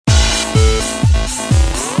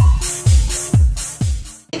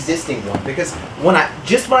existing one, because when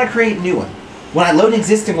I create a new one, when I load an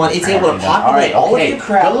existing one, it's able to populate all of your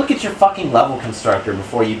crap. Go look at your fucking level constructor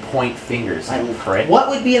before you point fingers. What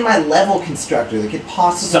would be in my level constructor that could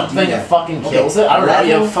possibly something do that? that fucking kills it? I don't know.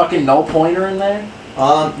 You have a fucking null pointer in there?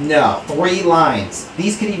 No. 3 lines.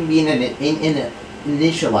 These could even be in an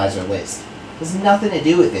initializer list. There's nothing to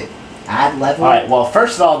do with it. Add level. Alright, well,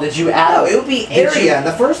 first of all, did you add... No, it would be area in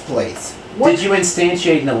the first place. What? Did you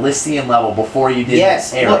instantiate an Elysian level before you did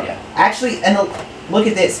this area? Look, actually, and look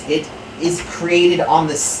at this. It is created on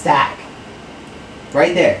the stack.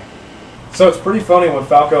 Right there. So it's pretty funny when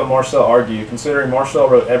Falco and Marcel argue, considering Marcel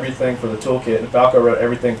wrote everything for the toolkit and Falco wrote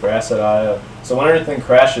everything for Asset.io. So when everything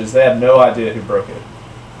crashes, they have no idea who broke it.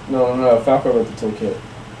 No, Falco wrote the toolkit.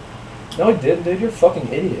 No, he didn't, dude. You're a fucking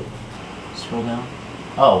idiot. Scroll down.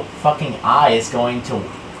 Oh, fucking I is going to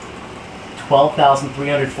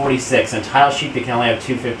 12,346, and tile sheet they can only have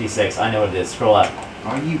 256. I know what it is. Scroll up.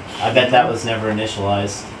 Are you kidding? I bet that was never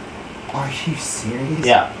initialized. Are you serious?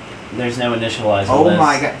 Yeah. There's no initializer. Oh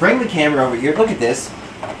my god. Bring the camera over here. Look at this.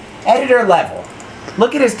 Editor level.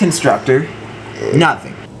 Look at his constructor.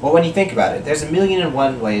 Nothing. Well, when you think about it, there's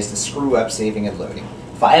 1,000,001 ways to screw up saving and loading.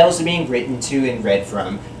 Files are being written to and read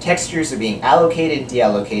from, textures are being allocated and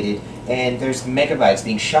deallocated, and there's megabytes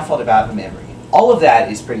being shuffled about in memory. All of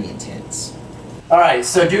that is pretty intense. Alright,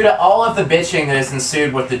 so due to all of the bitching that has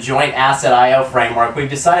ensued with the joint Asset.io framework, we've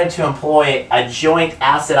decided to employ a joint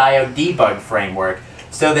Asset.io debug framework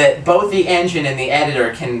so that both the engine and the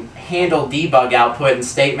editor can handle debug output and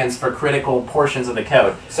statements for critical portions of the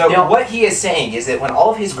code. So what he is saying is that when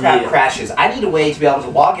all of his crap crashes, I need a way to be able to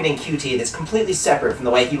log it in Qt that's completely separate from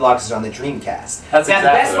the way he logs it on the Dreamcast. That's now, exactly the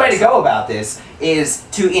best way to go about this is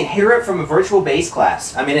to inherit from a virtual base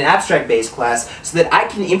class, an abstract base class, so that I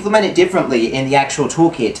can implement it differently in the actual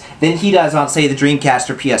toolkit than he does on, say, the Dreamcast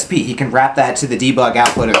or PSP. He can wrap that to the debug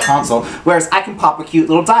output of the console, whereas I can pop a cute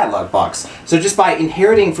little dialog box. So just by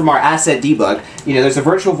inheriting from our asset debug, there's a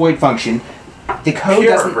virtual void function. The code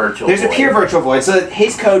there's a pure virtual void, so that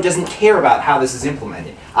his code doesn't care about how this is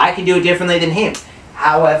implemented. I can do it differently than him.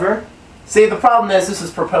 However, see, the problem is this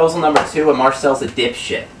is proposal number 2 and Marcel's a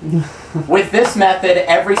dipshit. With this method,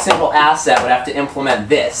 every single asset would have to implement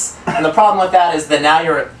this. And the problem with that is that now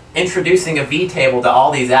you're introducing a vtable to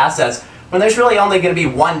all these assets when there's really only going to be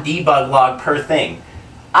one debug log per thing.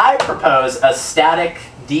 I propose a static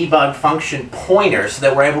debug function pointer so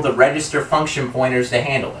that we're able to register function pointers to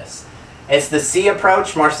handle this. It's the C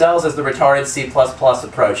approach. Marcel's is the retarded C++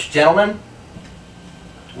 approach. Gentlemen?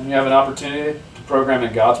 When you have an opportunity to program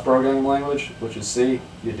in God's programming language, which is C,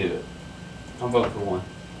 you do it. I'm voting for 1.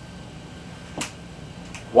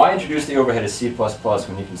 Why introduce the overhead of C++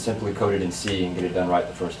 when you can simply code it in C and get it done right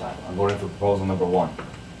the first time? I'm voting for proposal number 1.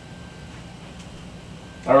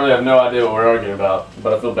 I really have no idea what we're arguing about,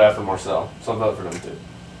 but I feel bad for Marcel, so I'm voting for number 2.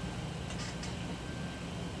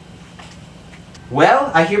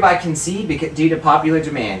 well, I hereby concede due to popular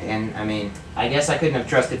demand, and I guess I couldn't have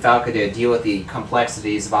trusted Falco to deal with the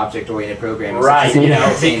complexities of object-oriented programming. Right,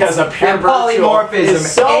 because a pure polymorphism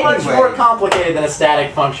is so much more complicated than a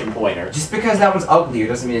static function pointer. Just because that one's uglier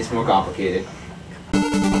doesn't mean it's more complicated.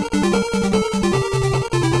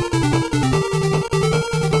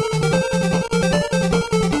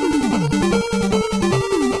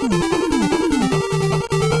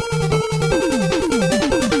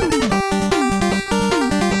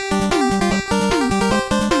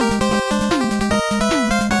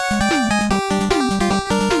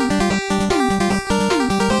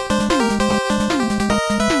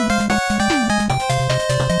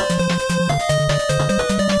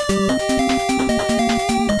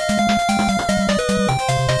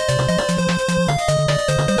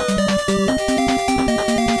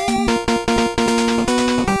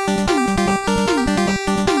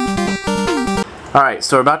 Alright,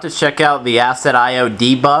 so we're about to check out the Asset.io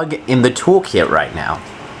debug in the toolkit right now.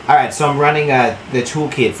 Alright, so I'm running the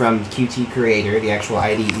toolkit from Qt Creator, the actual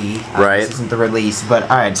IDE. Right. This isn't the release, but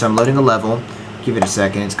alright, so I'm loading a level. Give it a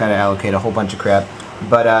second, it's got to allocate a whole bunch of crap.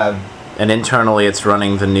 But, and internally it's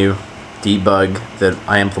running the new debug that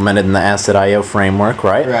I implemented in the Asset.io framework,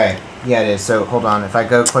 right? Right. Yeah, it is. So, hold on. If I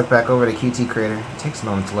click back over to Qt Creator, it takes a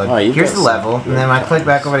moment to load. Oh, here's the level, and then when I click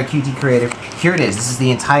back over to Qt Creator, here it is. This is the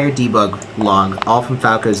entire debug log, all from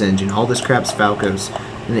Falco's engine. All this crap's Falco's.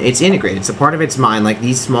 And it's integrated. So part of it's mine, like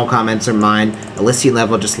these small comments are mine, Elysian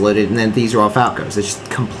level just loaded, and then these are all Falco's. It's just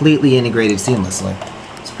completely integrated seamlessly.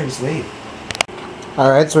 It's pretty sweet.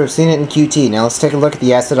 Alright, so we've seen it in Qt. Now let's take a look at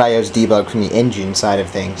the Asset.io's debug from the engine side of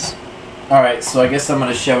things. Alright, so I guess I'm going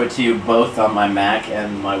to show it to you both on my Mac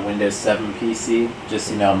and my Windows 7 PC, just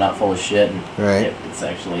so you know I'm not full of shit and right. it's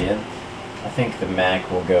actually in. I think the Mac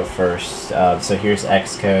will go first. So here's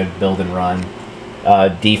Xcode, build and run.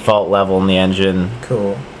 Default level in the engine.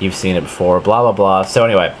 Cool. You've seen it before. Blah, blah, blah. So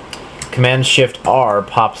anyway, Command-Shift-R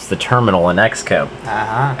pops the terminal in Xcode.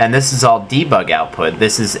 And this is all debug output.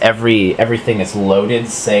 This is everything that's loaded,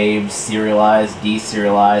 saved, serialized,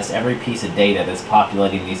 deserialized. Every piece of data that's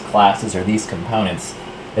populating these classes or these components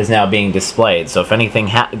is now being displayed. So if anything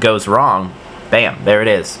goes wrong, bam, there it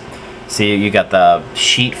is. See, you got the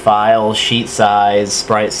sheet file, sheet size,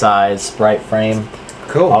 sprite frame.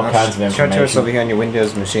 Cool. All kinds of information. Show it to us over here on your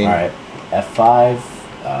Windows machine. Alright,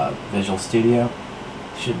 F5, Visual Studio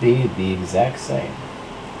should be the exact same.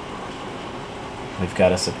 We've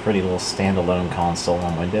got us a pretty little standalone console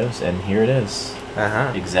on Windows, and here it is.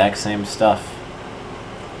 Exact same stuff.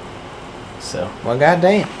 So. Well,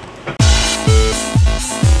 goddamn.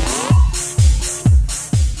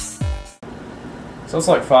 So it's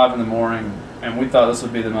like 5 in the morning, and we thought this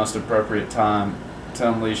would be the most appropriate time to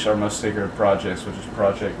unleash our most secretive projects, which is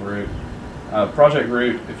Project Root. Project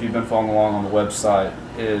Root, if you've been following along on the website,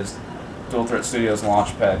 is Dual Threat Studios'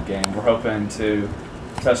 launchpad game. We're hoping to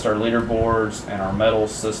test our leaderboards and our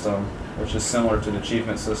medals system, which is similar to the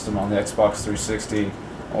achievement system on the Xbox 360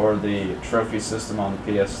 or the trophy system on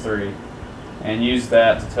the PS3, and use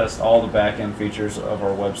that to test all the back-end features of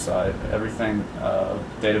our website. Everything,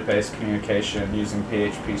 database communication using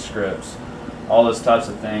PHP scripts, all those types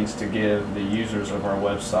of things to give the users of our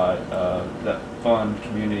website that fun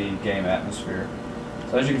community game atmosphere.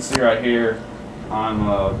 So as you can see right here, I'm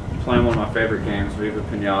playing one of my favorite games, Viva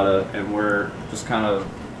Pinata, and we're just kind of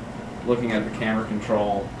looking at the camera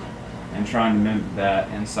control and trying to mimic that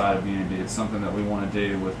inside of Unity. It's something that we want to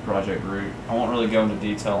do with Project Root. I won't really go into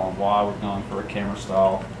detail on why we're going for a camera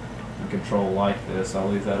style and control like this. I'll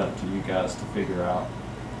leave that up to you guys to figure out.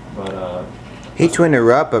 But hate to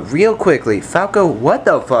interrupt, but real quickly, Falco, what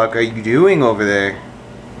the fuck are you doing over there?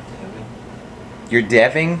 You're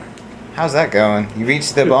deving? How's that going? You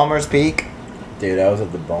reached the Bomber's Peak? Dude, I was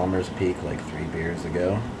at the Bomber's Peak like 3 beers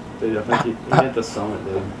ago. dude, I think he hit the summit,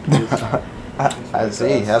 dude. I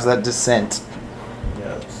see. How's that descent?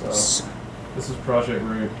 Yeah, so this is Project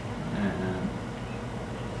Root, and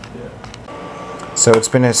yeah. So it's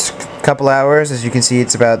been a couple hours. As you can see,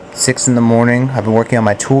 it's about 6 in the morning. I've been working on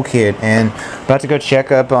my toolkit and about to go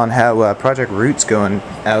check up on how Project Root's going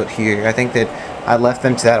out here. I think that I left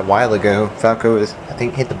them to that a while ago. Falco was, I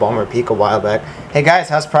think, hit the Bomber Peak a while back. Hey guys,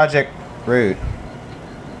 how's Project Root?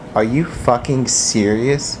 Are you fucking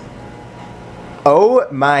serious? Oh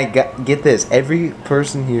my god, get this. Every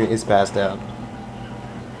person here is passed out.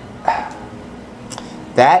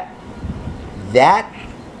 That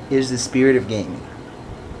is the spirit of gaming.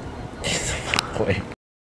 Wait.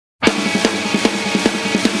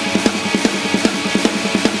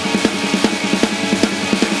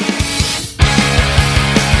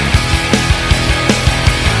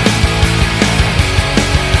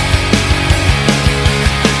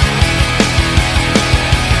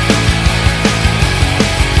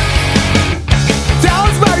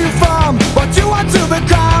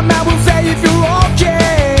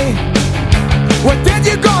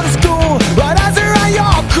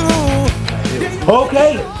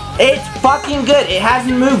 Okay, it's fucking good. It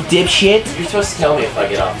hasn't moved, dipshit. You're supposed to tell me if I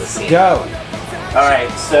get off the scene. Go. Alright,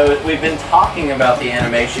 so we've been talking about the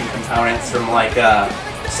animation components from like a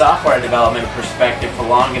software development perspective for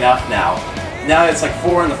long enough now. Now it's like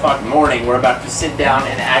 4 in the fucking morning, we're about to sit down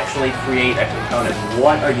and actually create a component.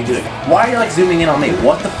 What are you doing? Why are you like zooming in on me?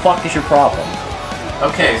 What the fuck is your problem?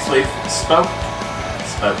 Okay, so we've spoken.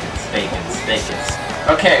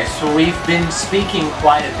 Okay, so we've been speaking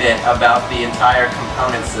quite a bit about the entire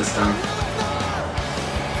component system.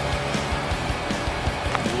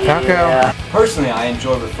 Falco. Personally, I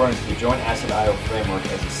enjoy referring to the Joint Acid I/O framework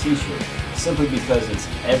as a C-shirt, simply because it's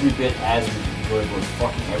every bit as enjoyable as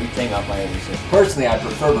fucking everything up I ever said. Personally, I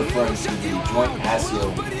prefer referring to the Joint Acid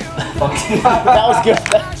fucking that was good.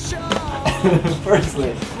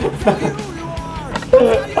 Personally.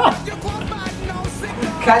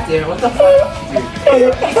 God damn it, what the fuck?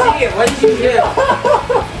 Dude. What did you do?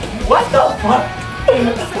 What the fuck?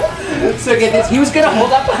 So get this, he was gonna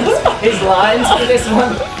hold up his lines for this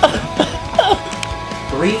one.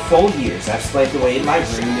 3 full years I've slaved away in my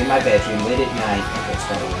room, in my bedroom, late at night. Okay,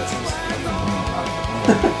 start with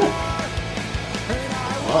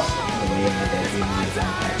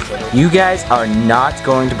this. You guys are not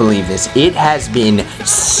going to believe this. It has been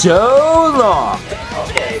so long.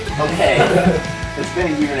 Okay. It's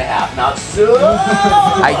been a year and a half, not so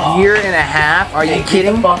A year and a half? Are you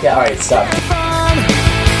kidding? Fuck out. Alright, stop.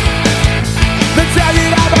 Let's tell you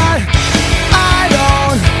about